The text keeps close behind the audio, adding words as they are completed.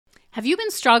Have you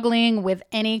been struggling with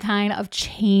any kind of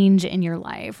change in your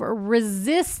life or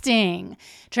resisting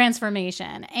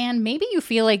transformation? And maybe you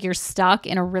feel like you're stuck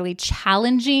in a really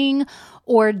challenging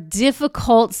or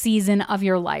difficult season of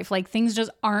your life, like things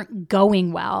just aren't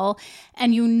going well.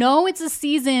 And you know it's a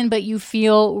season, but you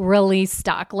feel really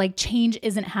stuck, like change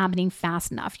isn't happening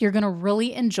fast enough. You're going to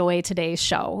really enjoy today's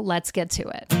show. Let's get to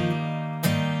it.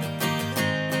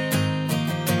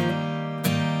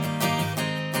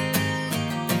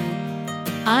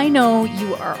 I know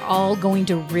you are all going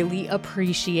to really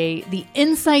appreciate the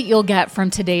insight you'll get from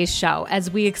today's show as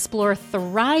we explore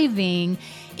thriving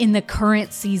in the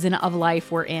current season of life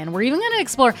we're in. We're even going to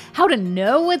explore how to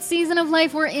know what season of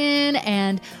life we're in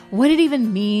and what it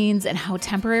even means and how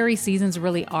temporary seasons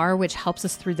really are, which helps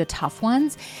us through the tough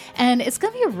ones. And it's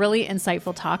going to be a really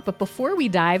insightful talk. But before we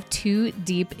dive too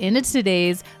deep into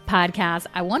today's podcast,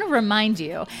 I want to remind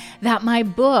you that my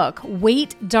book,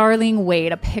 Wait, Darling,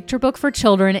 Wait, a picture book for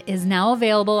children, is now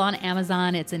available on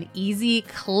Amazon. It's an easy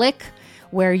click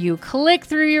where you click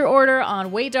through your order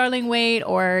on Wait, Darling, Wait,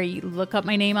 or you look up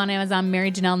my name on Amazon, Mary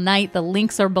Janelle Knight. The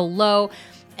links are below.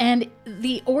 And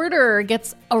the order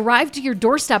gets arrived to your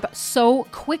doorstep so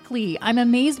quickly. I'm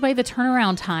amazed by the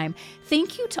turnaround time.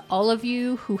 Thank you to all of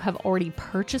you who have already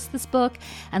purchased this book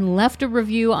and left a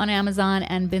review on Amazon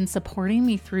and been supporting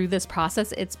me through this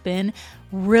process. It's been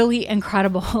really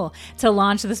incredible to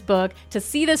launch this book, to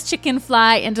see this chicken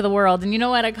fly into the world. And you know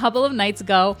what? A couple of nights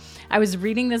ago, I was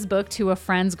reading this book to a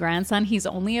friend's grandson. He's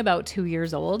only about 2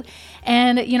 years old.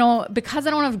 And, you know, because I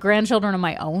don't have grandchildren of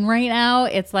my own right now,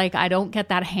 it's like I don't get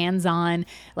that hands-on,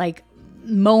 like,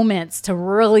 moments to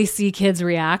really see kids'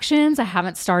 reactions. I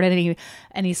haven't started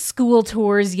any school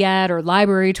tours yet or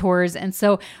library tours. And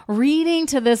so reading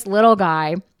to this little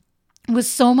guy was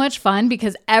so much fun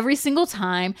because every single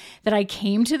time that I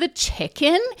came to the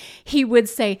chicken, he would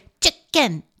say,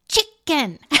 chicken,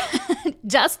 chicken,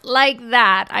 just like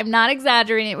that. I'm not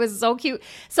exaggerating. It was so cute.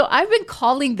 So I've been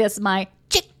calling this my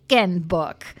chicken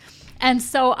book. And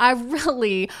so I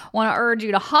really want to urge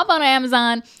you to hop on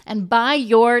Amazon and buy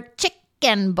your chicken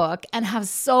book and have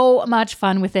so much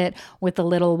fun with it with the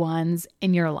little ones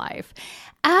in your life.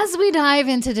 As we dive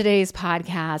into today's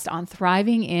podcast on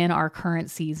thriving in our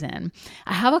current season,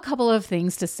 I have a couple of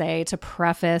things to say to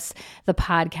preface the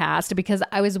podcast because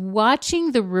I was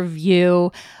watching the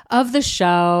review of the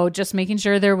show, just making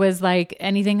sure there was like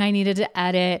anything I needed to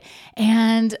edit.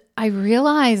 And I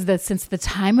realized that since the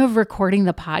time of recording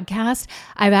the podcast,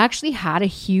 I've actually had a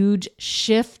huge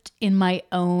shift in my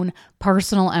own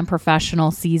personal and professional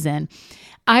season.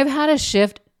 I've had a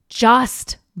shift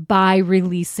just by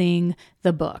releasing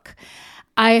the book.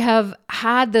 I have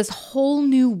had this whole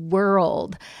new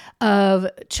world of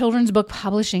children's book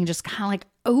publishing just kind of like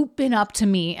open up to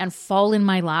me and fall in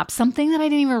my lap, something that I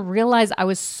didn't even realize I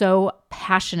was so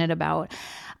passionate about.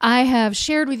 I have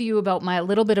shared with you about a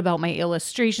little bit about my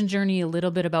illustration journey, a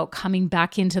little bit about coming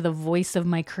back into the voice of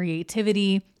my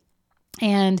creativity.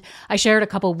 And I shared a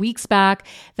couple weeks back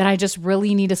that I just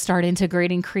really need to start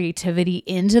integrating creativity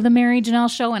into the Mary Janelle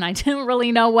Show. And I didn't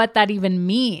really know what that even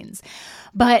means.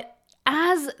 But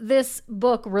as this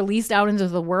book released out into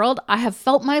the world, I have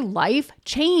felt my life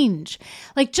change.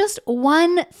 Like just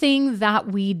one thing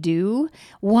that we do,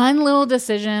 one little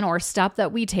decision or step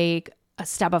that we take, a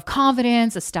step of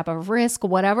confidence, a step of risk,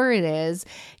 whatever it is,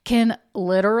 can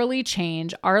literally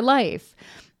change our life.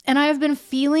 And I've been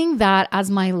feeling that as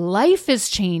my life is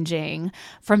changing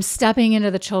from stepping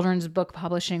into the children's book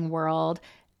publishing world,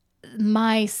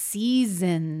 my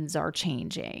seasons are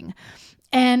changing.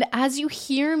 And as you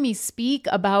hear me speak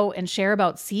about and share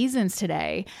about seasons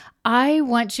today, I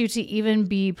want you to even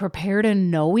be prepared and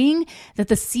knowing that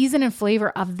the season and flavor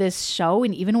of this show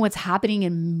and even what's happening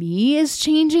in me is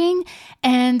changing.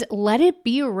 And let it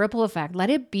be a ripple effect. Let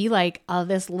it be like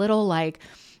this little like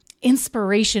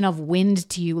inspiration of wind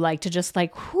to you, like to just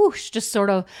like whoosh, just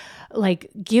sort of like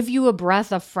give you a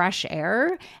breath of fresh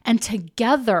air. And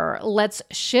together, let's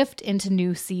shift into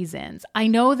new seasons. I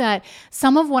know that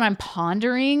some of what I'm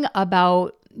pondering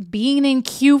about being in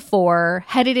Q4,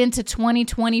 headed into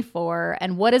 2024,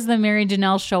 and what does the Mary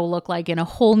Janelle Show look like in a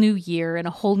whole new year, in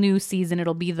a whole new season?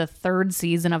 It'll be the third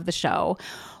season of the show.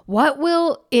 What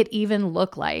will it even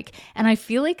look like? And I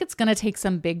feel like it's going to take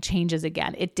some big changes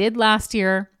again. It did last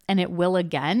year. And it will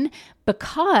again,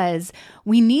 because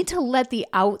we need to let the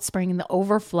outspring and the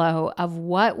overflow of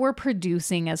what we're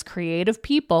producing as creative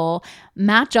people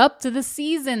match up to the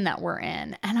season that we're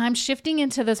in. And I'm shifting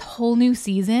into this whole new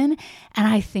season, and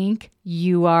I think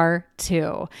you are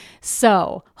too.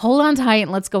 So hold on tight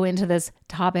and let's go into this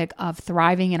topic of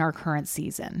thriving in our current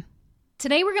season.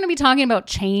 Today, we're going to be talking about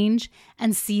change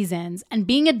and seasons and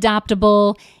being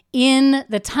adaptable in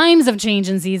the times of change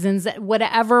and seasons,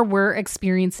 whatever we're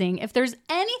experiencing. If there's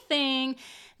anything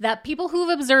that people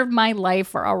who've observed my life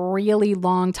for a really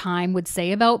long time would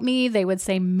say about me, they would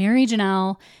say, Mary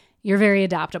Janelle, you're very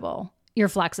adaptable. You're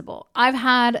flexible. I've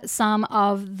had some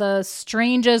of the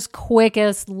strangest,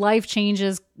 quickest life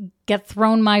changes get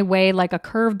thrown my way like a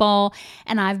curveball,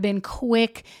 and I've been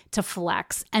quick to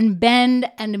flex and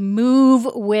bend and move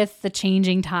with the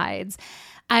changing tides.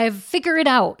 I've figured it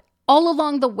out all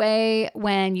along the way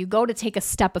when you go to take a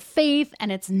step of faith and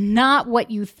it's not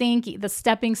what you think, the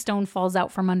stepping stone falls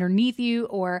out from underneath you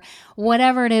or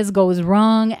whatever it is goes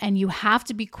wrong, and you have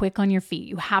to be quick on your feet.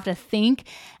 You have to think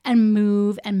and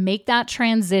move and make that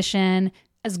transition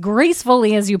as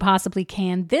gracefully as you possibly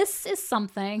can. This is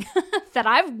something that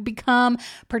I've become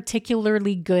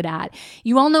particularly good at.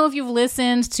 You all know, if you've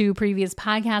listened to previous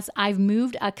podcasts, I've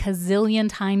moved a gazillion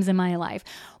times in my life.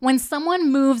 When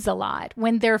someone moves a lot,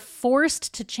 when they're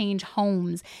forced to change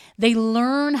homes, they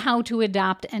learn how to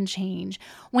adapt and change.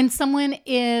 When someone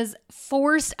is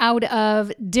forced out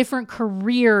of different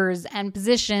careers and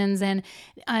positions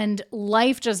and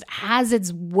life just has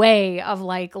its way of,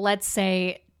 like, let's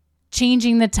say,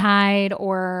 changing the tide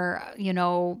or,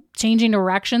 changing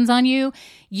directions on you,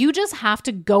 you just have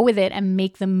to go with it and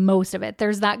make the most of it.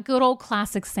 There's that good old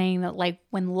classic saying that, like,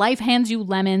 when life hands you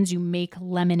lemons, you make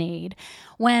lemonade.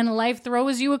 When life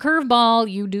throws you a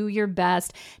curveball, you do your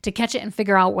best to catch it and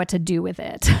figure out what to do with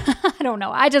it. I don't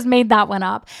know. I just made that one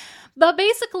up. But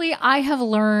basically, I have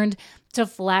learned to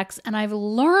flex, and I've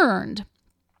learned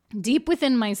deep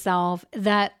within myself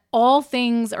that all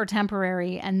things are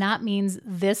temporary, and that means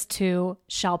this too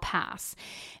shall pass.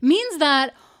 It means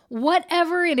that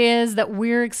whatever it is that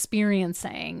we're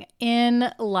experiencing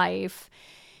in life,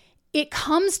 it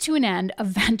comes to an end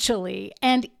eventually.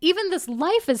 And even this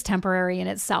life is temporary in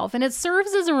itself. And it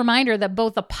serves as a reminder that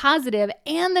both the positive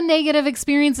and the negative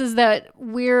experiences that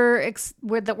we're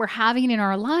having in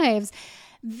our lives,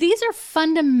 these are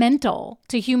fundamental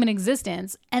to human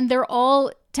existence, and they're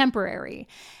all temporary.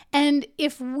 And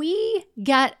if we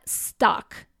get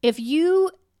stuck, if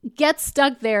you get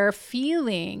stuck there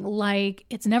feeling like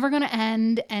it's never going to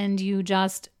end and you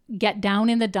just get down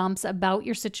in the dumps about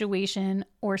your situation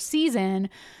or season,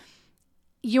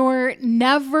 you're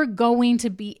never going to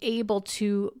be able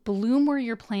to bloom where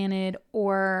you're planted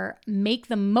or make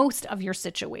the most of your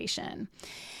situation.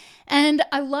 And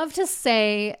I love to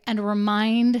say and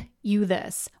remind you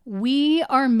this: we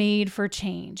are made for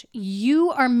change.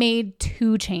 You are made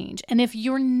to change. And if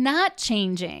you're not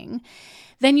changing,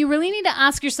 then you really need to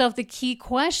ask yourself the key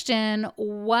question: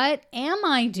 what am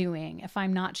I doing if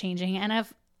I'm not changing? And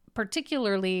if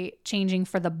particularly changing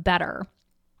for the better.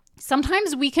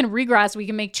 Sometimes we can regress, we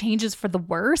can make changes for the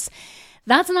worse.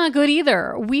 That's not good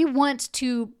either. We want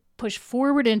to push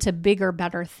forward into bigger,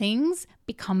 better things,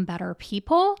 become better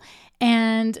people,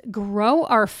 and grow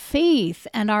our faith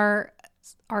and our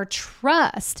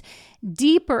trust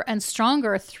deeper and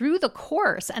stronger through the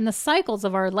course and the cycles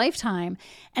of our lifetime,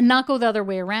 and not go the other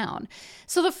way around.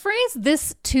 So the phrase,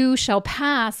 this too shall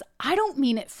pass, I don't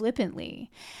mean it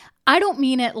flippantly. I don't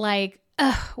mean it like,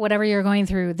 whatever you're going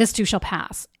through, this too shall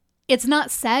pass. It's not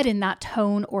said in that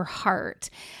tone or heart.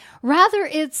 Rather,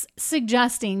 it's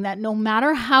suggesting that no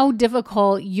matter how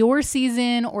difficult your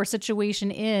season or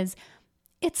situation is,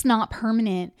 it's not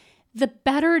permanent. The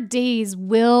better days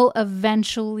will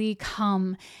eventually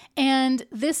come. And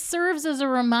this serves as a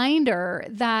reminder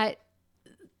that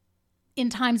in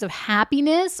times of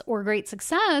happiness or great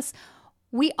success,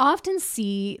 we often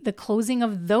see the closing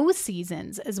of those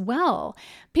seasons as well.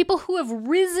 People who have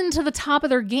risen to the top of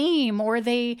their game, or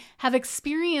they have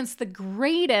experienced the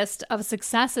greatest of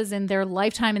successes in their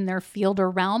lifetime in their field or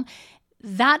realm,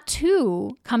 that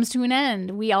too comes to an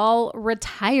end. We all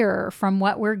retire from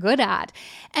what we're good at.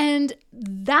 And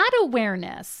that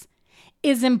awareness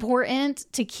is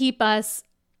important to keep us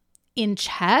in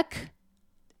check,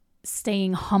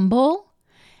 staying humble,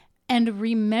 and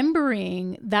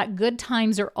remembering that good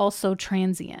times are also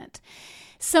transient.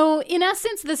 So in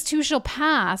essence, this too shall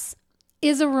pass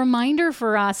is a reminder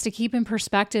for us to keep in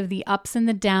perspective the ups and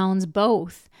the downs.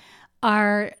 Both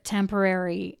are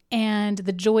temporary, and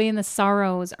the joy and the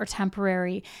sorrows are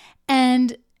temporary.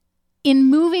 And in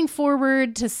moving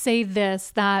forward, to say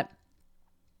this, that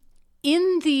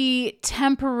in the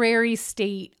temporary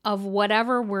state of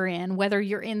whatever we're in, whether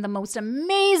you're in the most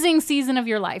amazing season of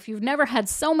your life, you've never had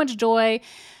so much joy,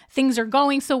 things are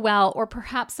going so well, or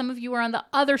perhaps some of you are on the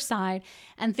other side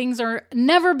and things are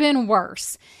never been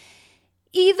worse.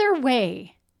 Either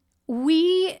way,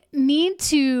 we need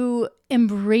to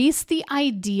embrace the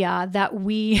idea that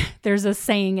there's a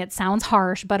saying, it sounds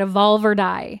harsh, but evolve or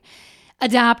die,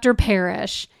 adapt or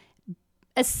perish,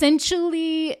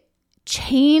 essentially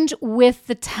change with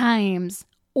the times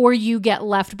or you get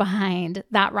left behind.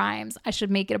 That rhymes. I should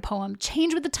make it a poem.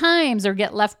 Change with the times or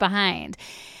get left behind.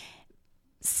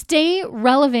 Stay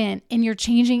relevant in your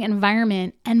changing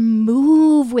environment and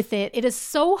move with it. It is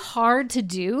so hard to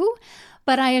do,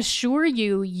 but I assure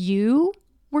you, you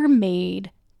were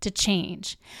made to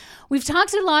change. We've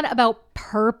talked a lot about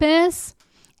purpose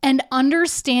and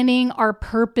understanding our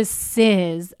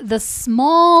purposes, the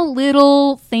small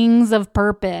little things of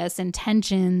purpose,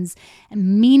 intentions,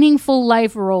 and meaningful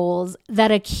life roles that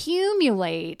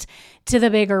accumulate to the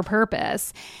bigger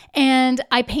purpose. And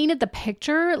I painted the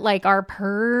picture like our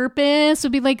purpose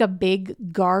would be like a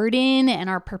big garden,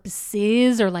 and our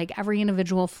purposes are like every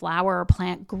individual flower or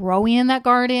plant growing in that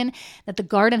garden, that the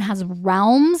garden has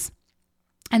realms,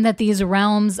 and that these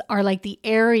realms are like the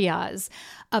areas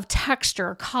of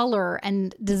texture, color,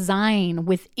 and design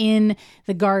within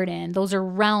the garden. Those are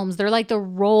realms. They're like the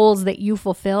roles that you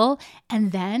fulfill.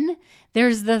 And then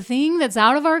there's the thing that's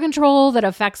out of our control that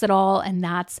affects it all, and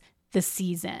that's the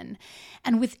season.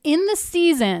 And within the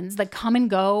seasons that come and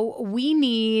go, we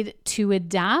need to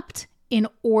adapt in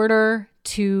order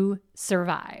to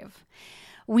survive.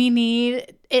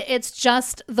 It's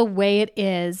just the way it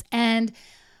is. And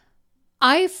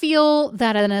I feel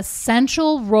that an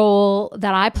essential role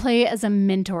that I play as a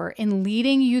mentor in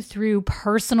leading you through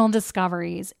personal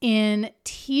discoveries, in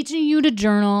teaching you to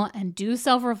journal and do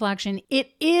self-reflection,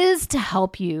 it is to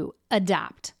help you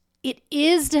adapt. It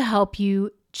is to help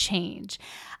you change.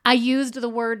 I used the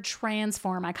word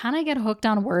transform. I kind of get hooked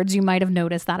on words. You might have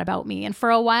noticed that about me. And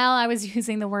for a while, I was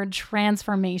using the word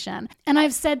transformation. And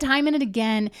I've said time and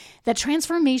again that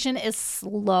transformation is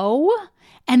slow.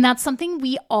 And that's something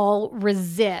we all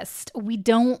resist. We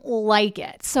don't like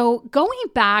it. So going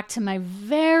back to my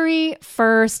very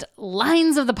first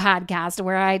lines of the podcast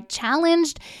where I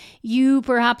challenged you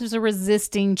perhaps as a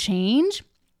resisting change,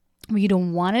 where you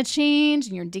don't want to change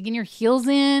and you're digging your heels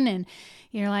in and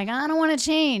you're like, I don't want to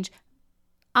change.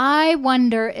 I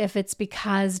wonder if it's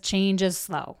because change is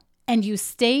slow and you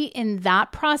stay in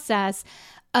that process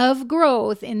of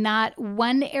growth in that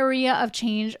one area of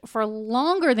change for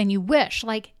longer than you wish.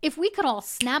 Like if we could all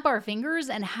snap our fingers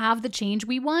and have the change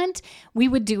we want, we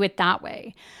would do it that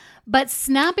way. But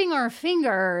snapping our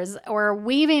fingers or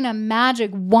waving a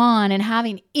magic wand and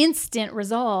having instant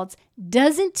results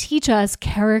doesn't teach us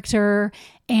character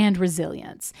and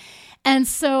resilience. And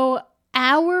so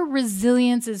our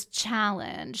resilience is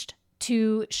challenged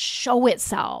to show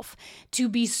itself, to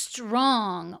be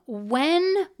strong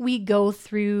when we go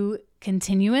through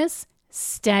continuous,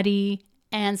 steady,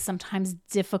 and sometimes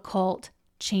difficult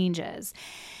changes.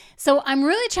 So I'm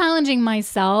really challenging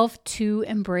myself to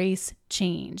embrace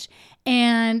change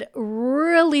and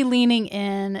really leaning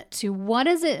in to what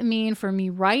does it mean for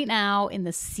me right now in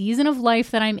the season of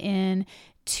life that I'm in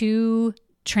to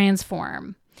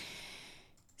transform.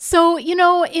 So,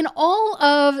 in all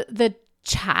of the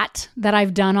chat that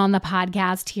I've done on the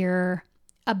podcast here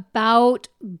about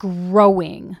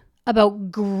growing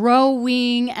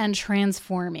and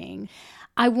transforming,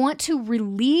 I want to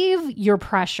relieve your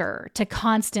pressure to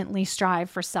constantly strive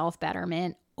for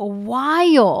self-betterment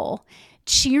while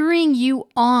cheering you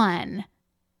on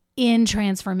in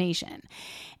transformation.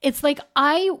 It's like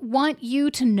I want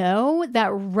you to know that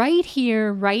right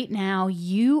here, right now,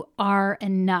 you are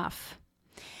enough.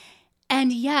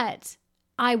 And yet,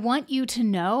 I want you to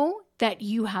know that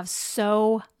you have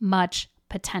so much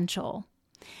potential.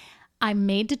 I'm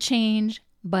made to change,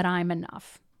 but I'm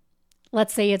enough.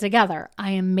 Let's say it together.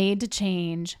 I am made to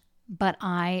change, but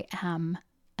I am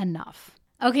enough.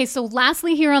 Okay, so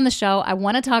lastly here on the show, I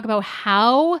want to talk about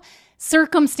how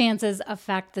circumstances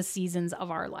affect the seasons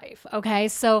of our life. Okay,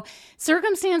 so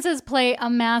circumstances play a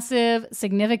massive,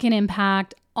 significant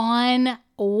impact on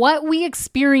what we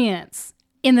experience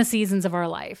in the seasons of our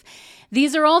life.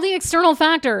 These are all the external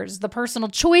factors, the personal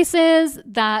choices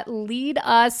that lead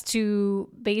us to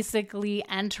basically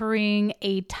entering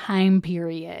a time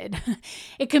period.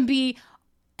 It can be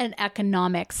an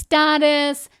economic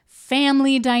status,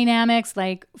 family dynamics,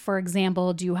 like, for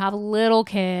example, do you have little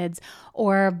kids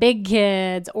or big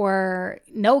kids or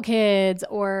no kids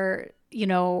or,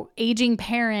 aging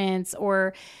parents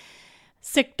or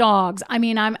sick dogs. I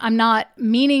mean, I'm not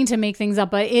meaning to make things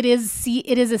up, but it is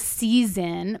a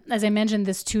season. As I mentioned,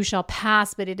 this too shall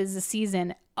pass, but it is a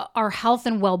season. Our health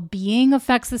and well-being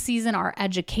affects the season, our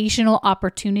educational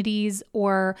opportunities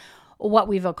or what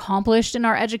we've accomplished in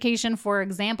our education. For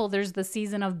example, there's the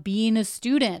season of being a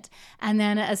student and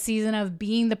then a season of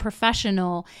being the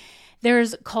professional.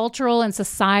 There's cultural and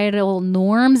societal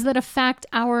norms that affect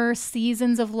our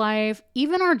seasons of life,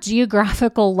 even our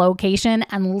geographical location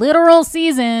and literal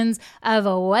seasons of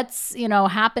what's,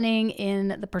 happening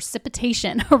in the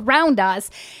precipitation around us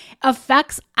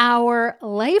affects our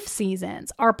life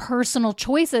seasons, our personal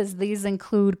choices. These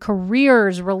include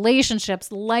careers, relationships,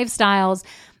 lifestyles.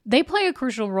 They play a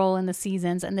crucial role in the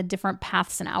seasons and the different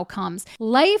paths and outcomes.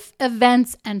 Life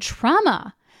events and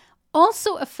trauma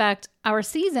also affect our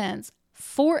seasons.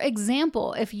 For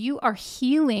example, if you are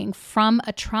healing from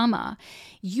a trauma,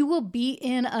 you will be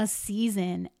in a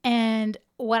season. And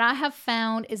what I have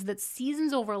found is that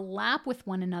seasons overlap with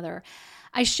one another.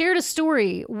 I shared a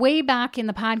story way back in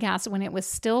the podcast when it was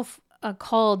still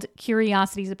called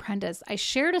Curiosity's Apprentice. I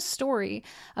shared a story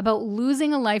about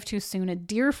losing a life too soon, a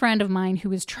dear friend of mine who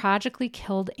was tragically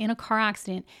killed in a car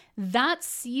accident. That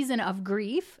season of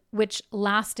grief, which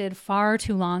lasted far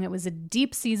too long, it was a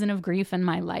deep season of grief in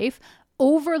my life,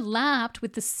 overlapped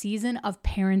with the season of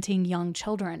parenting young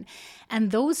children. And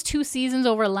those two seasons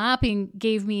overlapping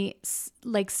gave me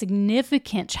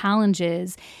significant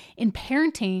challenges in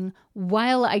parenting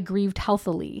while I grieved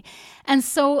healthily. And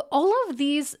so all of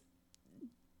these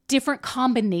different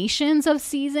combinations of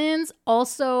seasons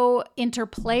also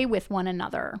interplay with one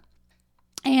another.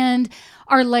 And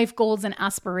our life goals and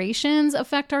aspirations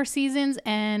affect our seasons.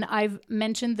 And I've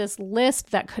mentioned this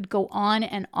list that could go on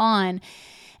and on.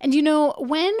 And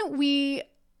when we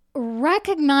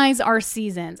recognize our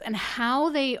seasons and how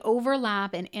they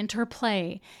overlap and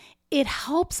interplay, it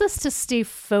helps us to stay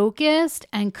focused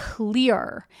and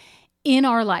clear in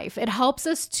our life. It helps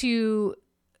us to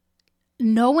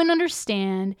know and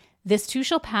understand this too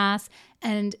shall pass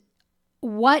and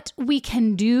what we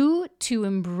can do to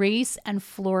embrace and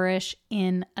flourish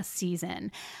in a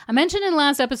season. I mentioned in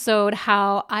last episode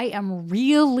how I am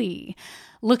really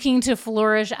looking to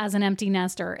flourish as an empty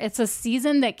nester. It's a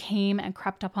season that came and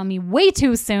crept up on me way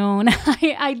too soon.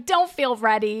 I don't feel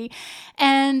ready.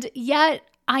 And yet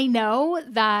I know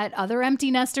that other empty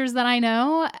nesters that I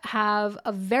know have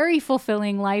a very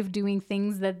fulfilling life doing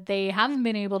things that they haven't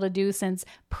been able to do since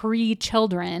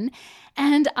pre-children.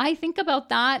 And I think about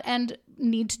that and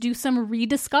need to do some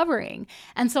rediscovering.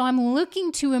 And so I'm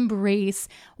looking to embrace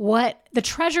the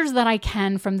treasures that I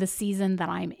can from the season that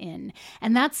I'm in.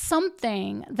 And that's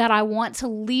something that I want to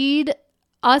lead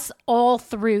us all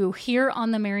through here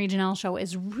on the Mary Janelle Show,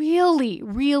 is really,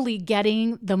 really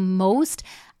getting the most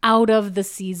out of the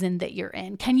season that you're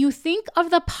in. Can you think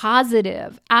of the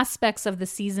positive aspects of the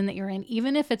season that you're in,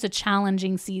 even if it's a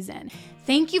challenging season?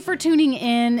 Thank you for tuning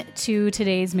in to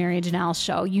today's Mary Janelle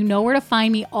Show. You know where to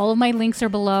find me. All of my links are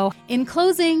below. In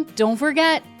closing, don't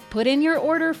forget, put in your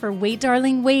order for Wait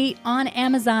Darling Wait on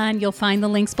Amazon. You'll find the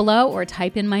links below, or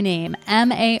type in my name,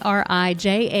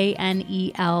 Marijanel,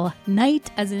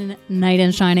 Knight, as in knight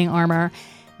in shining armor.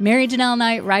 Mary Janelle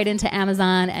Knight, right into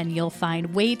Amazon, and you'll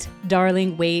find Wait,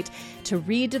 Darling, Wait to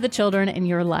read to the children in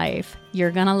your life.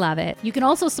 You're going to love it. You can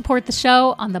also support the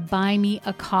show on the Buy Me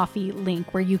a Coffee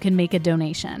link where you can make a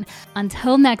donation.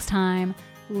 Until next time,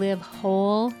 live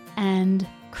whole and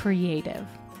creative.